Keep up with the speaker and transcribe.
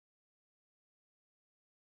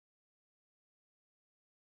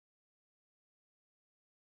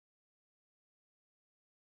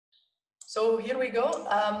So here we go,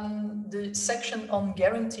 the section on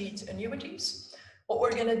guaranteed annuities. What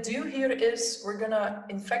we're going to do here is we're going to,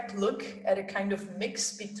 in fact, look at a kind of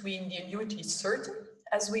mix between the annuity certain,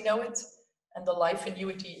 as we know it, and the life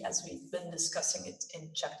annuity as we've been discussing it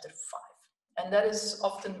in chapter 5. And that is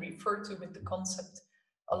often referred to with the concept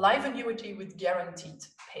a life annuity with guaranteed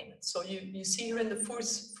payments. So you see here in the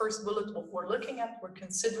first bullet what we're looking at. We're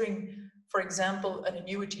considering, for example, an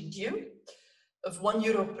annuity due of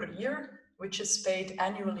 €1 per year, which is paid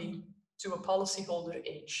annually to a policyholder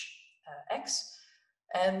age X.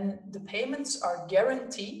 And the payments are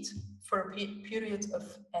guaranteed for a period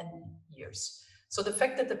of N years. So the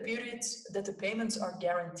fact that the payments are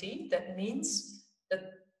guaranteed, that means that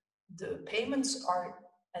the payments are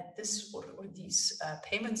at this, or these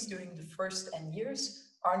payments during the first N years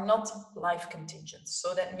are not life contingent.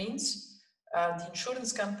 So that means the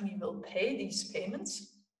insurance company will pay these payments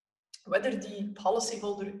whether the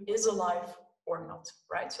policyholder is alive or not,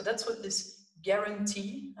 right? So that's what this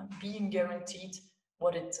guarantee, being guaranteed,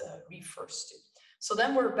 what it refers to. So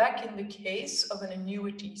then we're back in the case of an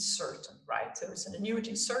annuity certain, right? There is an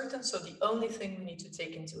annuity certain, so the only thing we need to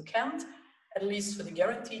take into account, at least for the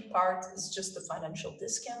guaranteed part, is just the financial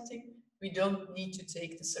discounting. We don't need to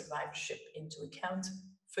take the survivorship into account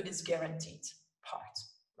for this guaranteed part,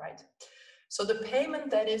 right? So the payment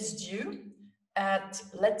that is due at,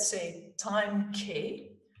 let's say, time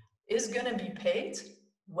K is going to be paid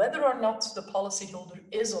whether or not the policyholder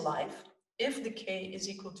is alive, if the K is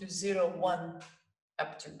equal to 0, 1,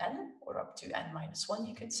 up to N, or up to N minus 1,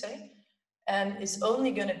 you could say, and is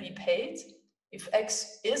only going to be paid if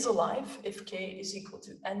X is alive, if K is equal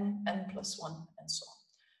to N, N plus 1, and so on.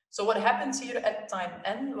 So what happens here at time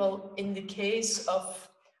N? Well, in the case of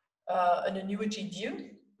an annuity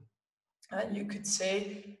due, you could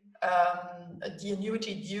say the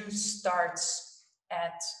annuity due starts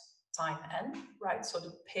at time N, right? So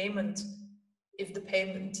the payment, if the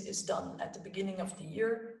payment is done at the beginning of the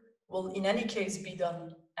year, will in any case be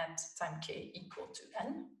done at time K equal to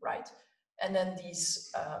N, right? And then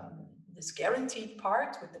these, this guaranteed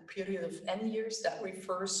part with the period of N years, that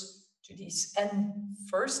refers to these N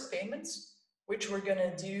first payments, which we're going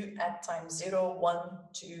to do at time 0, 1,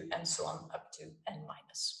 2, and so on up to N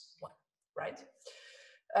minus 1, right?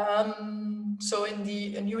 So in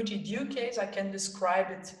the annuity due case, I can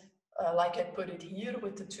describe it like I put it here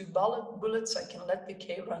with the two bullets. I can let the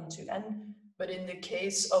K run to N, but in the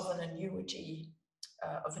case of an annuity,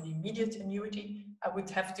 of an immediate annuity, I would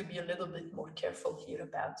have to be a little bit more careful here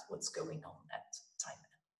about what's going on at time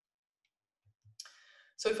N.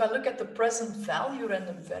 So if I look at the present value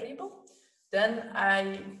random variable, then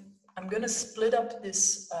I'm going to split up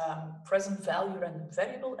this present value random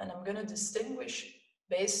variable, and I'm going to distinguish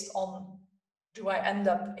based on, do I end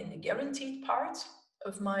up in the guaranteed part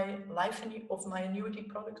of my annuity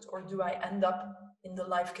product, or do I end up in the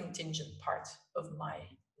life contingent part of my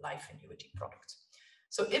life annuity product?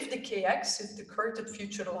 So if the KX, if the current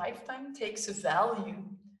future lifetime, takes a value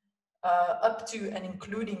up to and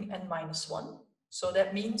including N minus 1, so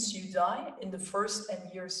that means you die in the first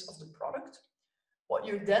N years of the product, what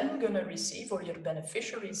you're then going to receive, or your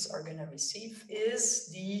beneficiaries are going to receive, is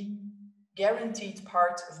the guaranteed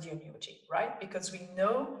part of the annuity, right? Because we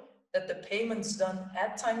know that the payments done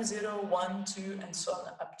at time 0, 1, 2, and so on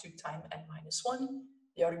up to time N minus 1,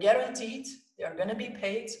 they are guaranteed, they are going to be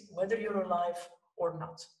paid whether you're alive or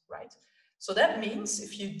not, right? So that means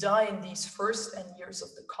if you die in these first N years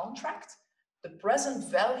of the contract, the present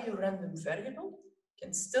value random variable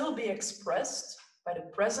can still be expressed by the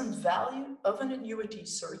present value of an annuity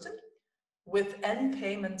certain with N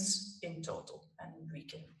payments in total. And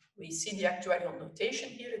we see the actuarial notation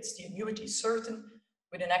here. It's the annuity certain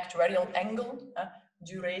with an actuarial angle,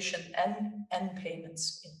 duration N, N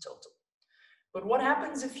payments in total. But what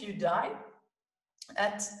happens if you die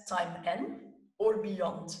at time N or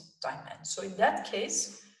beyond time N? So in that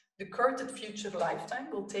case, the current future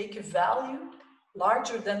lifetime will take a value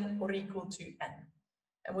larger than or equal to N.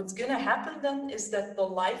 And what's going to happen then is that the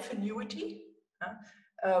life annuity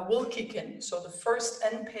will kick in. So the first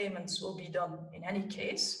N payments will be done in any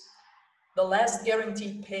case. The last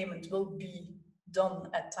guaranteed payment will be done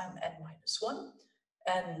at time N minus 1.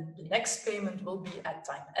 And the next payment will be at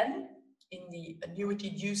time N. In the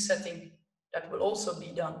annuity due setting, that will also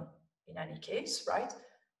be done in any case, right?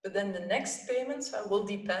 But then the next payments will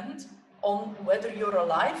depend on whether you're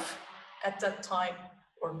alive at that time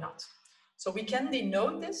or not. So we can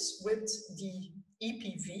denote this with the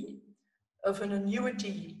EPV of an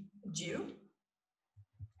annuity due,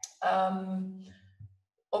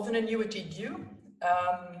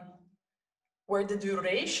 where the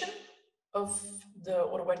duration of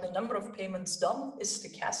or where the number of payments done is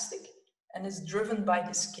stochastic and is driven by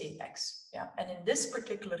this kx. Yeah, and in this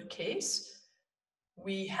particular case,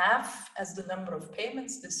 we have as the number of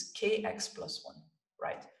payments this kx plus 1,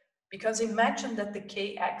 right? Because imagine that the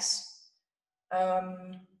kx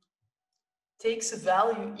takes a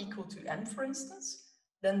value equal to n, for instance,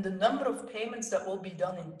 then the number of payments that will be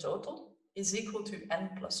done in total is equal to n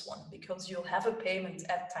plus 1, because you'll have a payment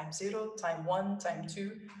at time 0, time 1, time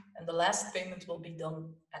 2, and the last payment will be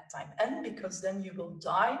done at time n, because then you will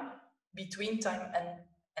die between time n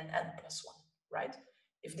and n plus 1, right?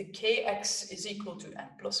 If the kx is equal to n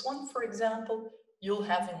plus 1, for example, you'll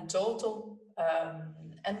have in total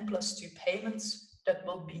n plus 2 payments that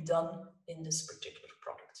will be done in this particular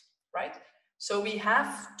product, right? So we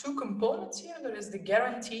have two components here. There is the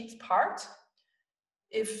guaranteed part.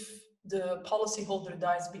 If the policyholder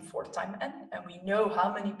dies before time n, and we know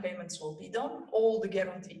how many payments will be done, all the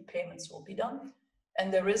guaranteed payments will be done.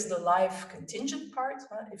 And there is the life contingent part.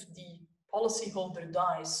 If the policyholder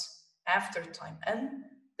dies after time n,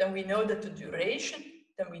 then we know that the duration,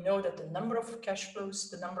 then we know that the number of cash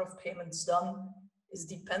flows, the number of payments done is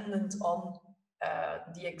dependent on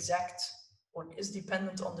the exact, or is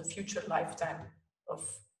dependent on the future lifetime of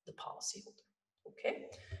the policyholder. Okay,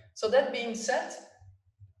 so that being said,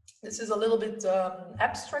 this is a little bit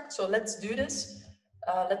abstract, so let's do this.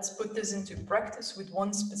 Let's put this into practice with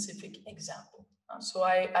one specific example. So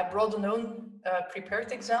I brought an own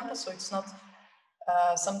prepared example, so it's not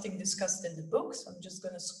something discussed in the books. I'm just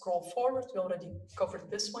going to scroll forward. We already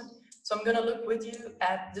covered this one. So I'm going to look with you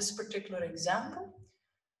at this particular example.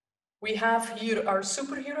 We have here our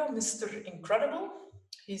superhero, Mr. Incredible.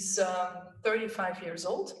 He's 35 years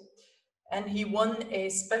old, and he won a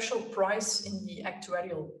special prize in the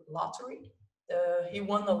actuarial lottery. He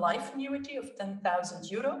won a life annuity of 10,000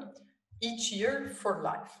 euro each year for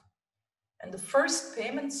life. And the first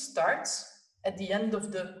payment starts at the end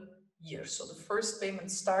of the year. So the first payment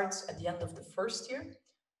starts at the end of the first year,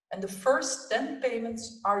 and the first 10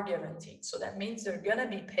 payments are guaranteed. So that means they're going to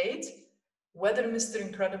be paid whether Mr.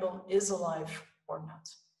 Incredible is alive or not.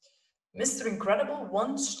 Mr. Incredible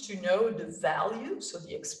wants to know the value, so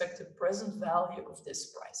the expected present value of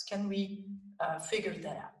this price. Can we figure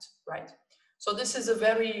that out, right? So this is a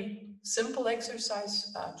very simple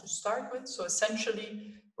exercise to start with. So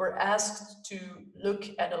essentially, we're asked to look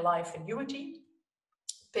at a life annuity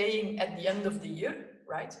paying at the end of the year,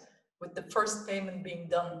 right? With the first payment being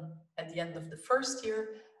done at the end of the first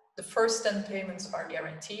year. The first 10 payments are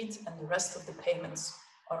guaranteed, and the rest of the payments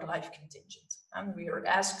are life contingent. And we are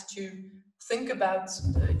asked to think about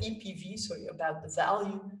the EPV, sorry, about the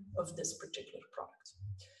value of this particular product.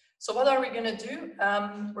 So what are we going to do?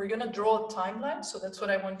 We're going to draw a timeline. So that's what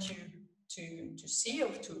I want you to see,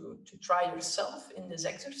 or to try yourself in this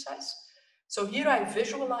exercise. So here I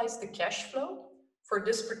visualize the cash flow for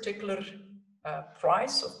this particular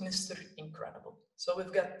price of Mr. Incredible. So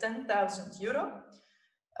we've got 10,000 euro.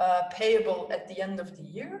 Payable at the end of the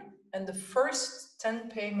year, and the first 10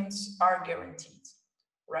 payments are guaranteed,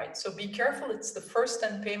 right? So be careful, it's the first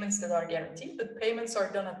 10 payments that are guaranteed, but payments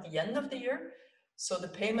are done at the end of the year. So the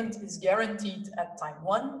payment is guaranteed at time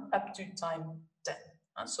 1 up to time 10.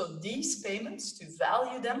 So these payments, to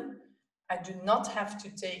value them, I do not have to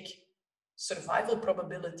take survival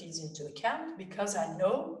probabilities into account, because I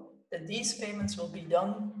know that these payments will be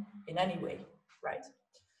done in any way, right?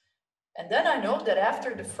 And then I know that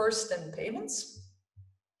after the first 10 payments,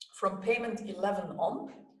 from payment 11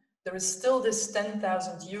 on, there is still this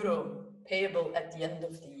 10,000 euro payable at the end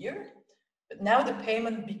of the year, but now the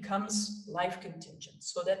payment becomes life contingent.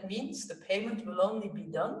 So that means the payment will only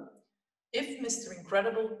be done if Mr.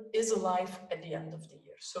 Incredible is alive at the end of the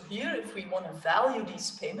year. So here, if we want to value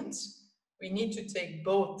these payments, we need to take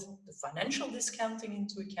both the financial discounting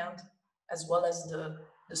into account as well as the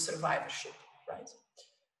survivorship, right?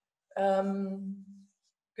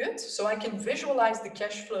 Good, so I can visualize the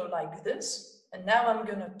cash flow like this, and now I'm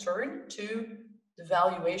going to turn to the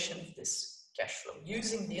valuation of this cash flow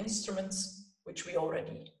using the instruments which we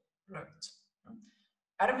already learned.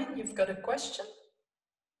 Armin, you've got a question?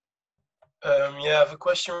 Yeah, I have a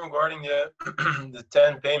question regarding the the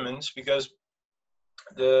 10 payments, because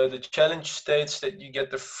the challenge states that you get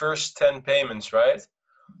the first 10 payments, right?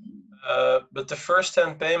 But the first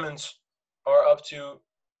 10 payments are up till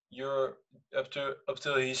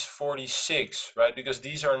he's 46, right? Because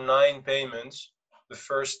these are 9 payments the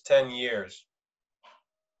first 10 years.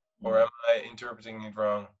 Or am I interpreting it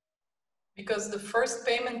wrong? Because the first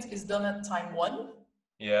payment is done at time 1.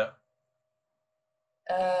 Yeah.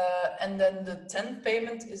 And then the 10th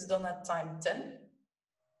payment is done at time 10.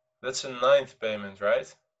 That's a 9th payment,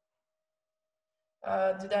 right?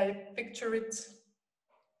 Did I picture it?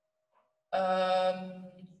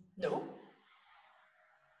 No.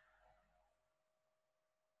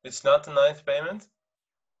 It's not the 9th payment?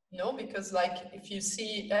 No, because like if you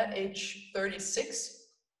see at age 36,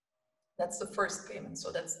 that's the first payment.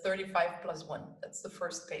 So that's 35 plus 1. That's the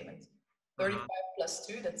first payment. 35 plus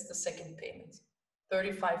 2, that's the second payment.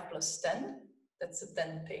 35 plus 10, that's the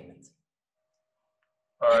 10th payment.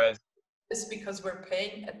 All right. It's because we're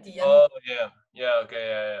paying at the end. Oh, yeah. Yeah,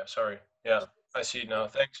 okay, yeah. Sorry. Yeah, I see it now.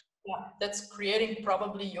 Thanks. Yeah, that's creating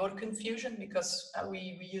probably your confusion because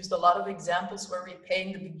we used a lot of examples where we pay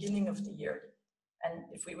in the beginning of the year. And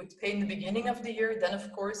if we would pay in the beginning of the year, then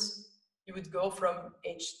of course you would go from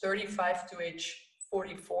age 35 to age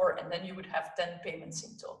 44, and then you would have 10 payments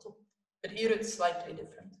in total. But here it's slightly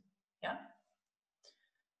different. Yeah.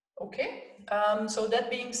 Okay. So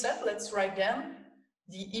that being said, let's write down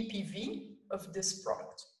the EPV of this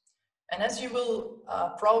product. And as you will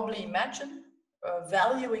probably imagine,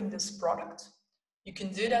 valuing this product, you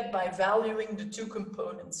can do that by valuing the two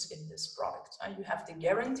components in this product. You have the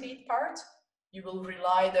guaranteed part. You will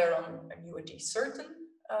rely there on annuity certain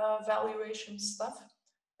valuation stuff.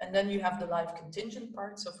 And then you have the life contingent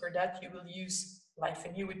part. So for that, you will use life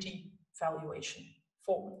annuity valuation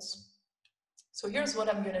formulas. So here's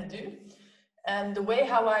what I'm going to do. And the way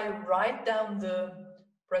how I write down the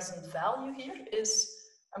present value here is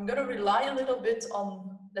I'm going to rely a little bit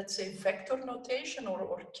on, let's say, vector notation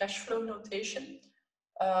or cash flow notation,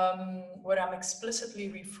 where I'm explicitly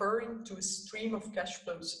referring to a stream of cash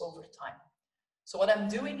flows over time. So what I'm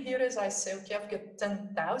doing here is I say, okay, I've got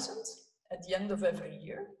 10,000 at the end of every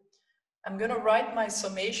year. I'm going to write my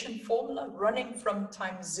summation formula running from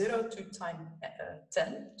time 0 to time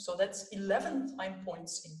 10. So that's 11 time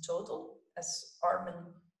points in total, as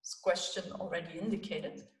Armin's question already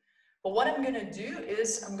indicated. But what I'm going to do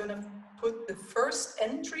is I'm going to put the first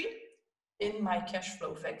entry in my cash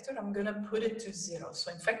flow vector. I'm going to put it to 0.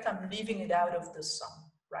 So in fact, I'm leaving it out of the sum,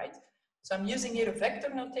 right? So I'm using here a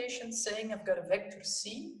vector notation saying I've got a vector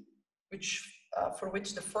C, which for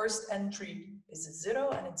which the first entry is a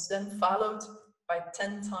 0, and it's then followed by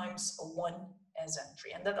 10 times a 1 as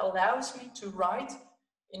entry. And that allows me to write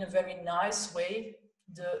in a very nice way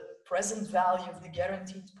the present value of the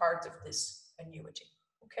guaranteed part of this annuity.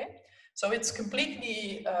 Okay, so it's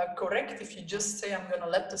completely correct if you just say I'm going to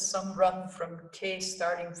let the sum run from k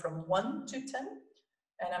starting from 1 to 10,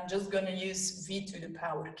 and I'm just going to use v to the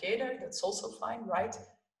power k there. That's also fine, right?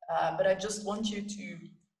 But I just want you to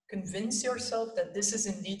convince yourself that this is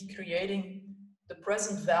indeed creating the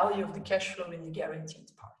present value of the cash flow in the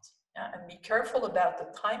guaranteed part. Yeah? And be careful about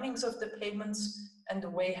the timings of the payments and the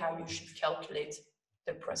way how you should calculate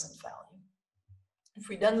the present value. If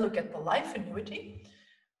we then look at the life annuity,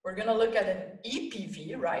 we're going to look at an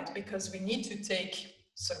EPV, right? Because we need to take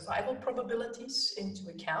survival probabilities into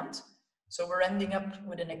account. So we're ending up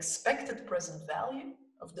with an expected present value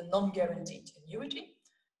of the non-guaranteed annuity.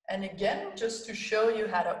 And again, just to show you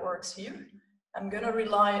how that works here, I'm going to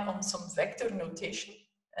rely on some vector notation.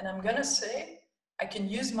 And I'm going to say I can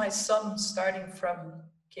use my sum starting from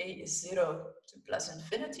k is 0 to plus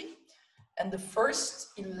infinity. And the first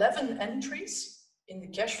 11 entries in the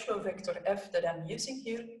cash flow vector f that I'm using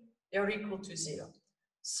here, they're equal to 0.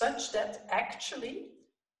 Such that actually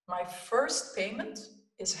my first payment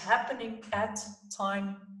is happening at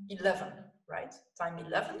time 11, right? Time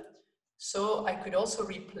 11. So I could also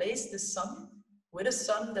replace the sum with a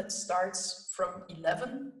sum that starts from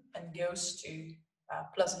 11 and goes to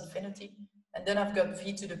plus infinity. And then I've got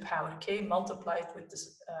v to the power k multiplied with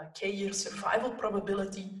this k-year survival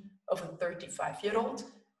probability of a 35-year-old.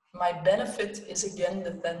 My benefit is again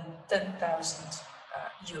the 10,000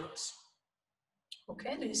 euros.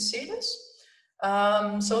 Okay, do you see this?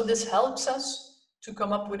 So this helps us to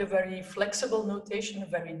come up with a very flexible notation, a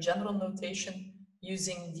very general notation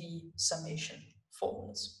using the summation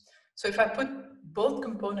formulas. So if I put both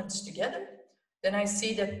components together, then I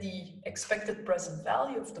see that the expected present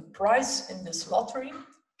value of the prize in this lottery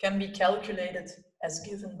can be calculated as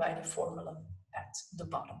given by the formula at the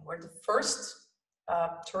bottom, where the first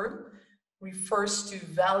term refers to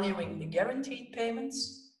valuing the guaranteed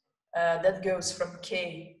payments. That goes from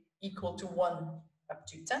k equal to 1 up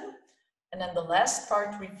to 10. And then the last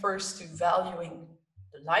part refers to valuing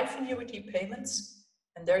the life annuity payments.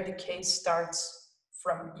 And there the k starts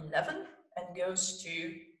from 11 and goes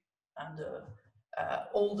to the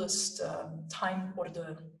oldest time, or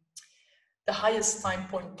the highest time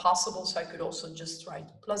point possible. So I could also just write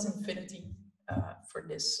plus infinity for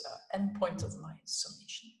this endpoint of my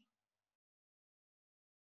summation.